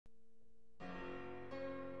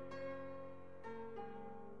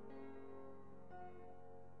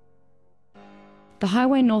The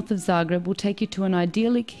highway north of Zagreb will take you to an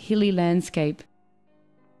idyllic hilly landscape.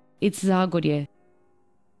 It's Zagorje.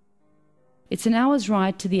 It's an hour's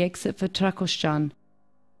ride to the exit for Trakoscan.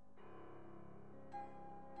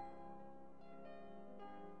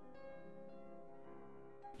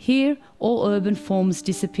 Here, all urban forms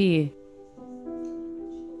disappear.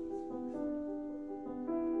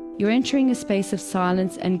 You're entering a space of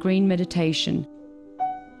silence and green meditation.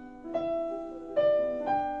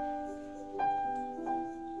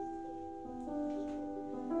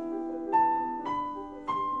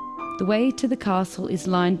 The way to the castle is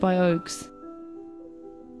lined by oaks.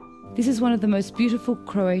 This is one of the most beautiful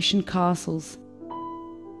Croatian castles.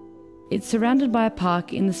 It's surrounded by a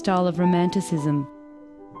park in the style of Romanticism.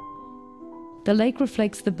 The lake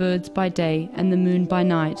reflects the birds by day and the moon by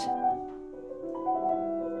night.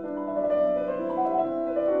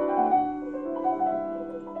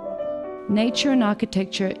 Nature and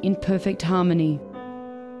architecture in perfect harmony.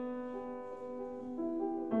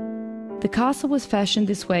 The castle was fashioned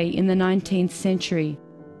this way in the 19th century.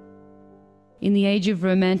 In the age of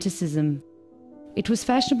Romanticism, it was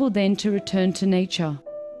fashionable then to return to nature.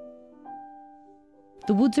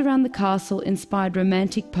 The woods around the castle inspired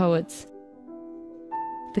romantic poets.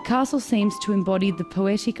 The castle seems to embody the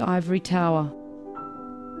poetic ivory tower.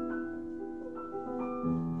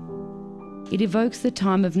 It evokes the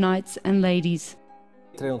time of knights and ladies.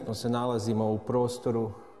 Trenutno se nalazimo u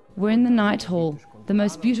prostoru. We're in the Night Hall, the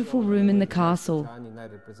most beautiful room in the castle.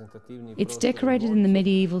 It's decorated in the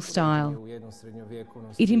medieval style.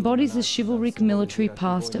 It embodies the chivalric military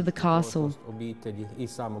past of the castle.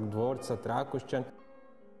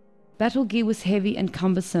 Battle gear was heavy and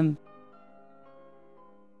cumbersome.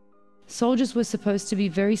 Soldiers were supposed to be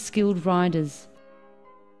very skilled riders.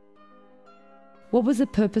 What was the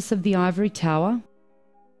purpose of the ivory tower?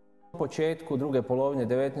 U početku druge polovine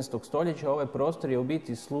 19. stoljeća ovaj prostor je u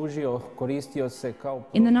biti koristio se kao...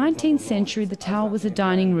 In the 19th century, the tower was a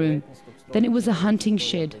dining room. Then it was a hunting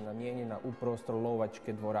shed. Namijenjena u prostor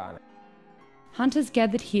lovačke dvorane. Hunters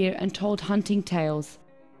gathered here and told hunting tales.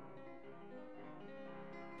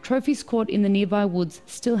 Trophies caught in the nearby woods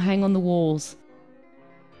still hang on the walls.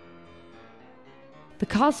 The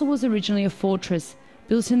castle was originally a fortress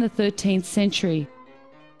built in the 13th century.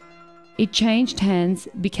 It changed hands,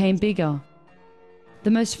 became bigger.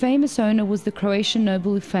 The most famous owner was the Croatian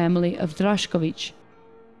noble family of Drašković.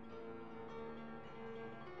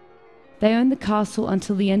 They owned the castle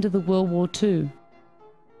until the end of the World War II.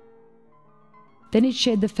 Then it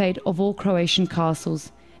shared the fate of all Croatian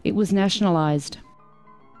castles. It was nationalized.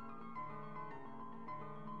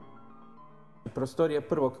 Prostorije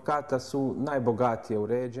prvog kata su najbogatije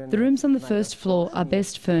uređene. The rooms on the first floor are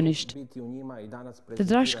best furnished. The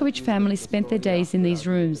Drašković family spent their days in these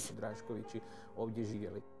rooms.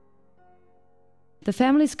 The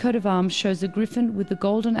family's coat of arms shows a griffin with the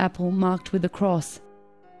golden apple marked with a cross.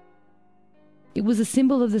 It was a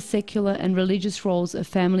symbol of the secular and religious roles of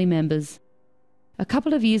family members. A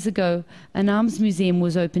couple of years ago, an arms museum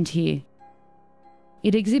was opened here.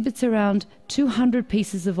 It exhibits around 200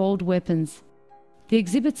 pieces of old weapons. The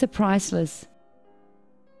exhibits are priceless.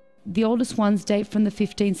 The oldest ones date from the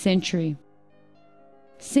 15th century.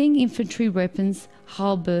 Seeing infantry weapons,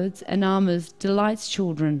 halberds and armors delights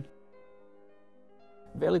children.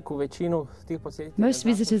 Most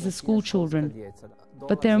visitors are school children,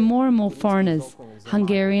 but there are more and more foreigners,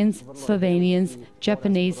 Hungarians, Slovenians,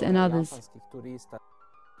 Japanese and others.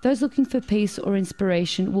 Those looking for peace or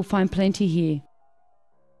inspiration will find plenty here.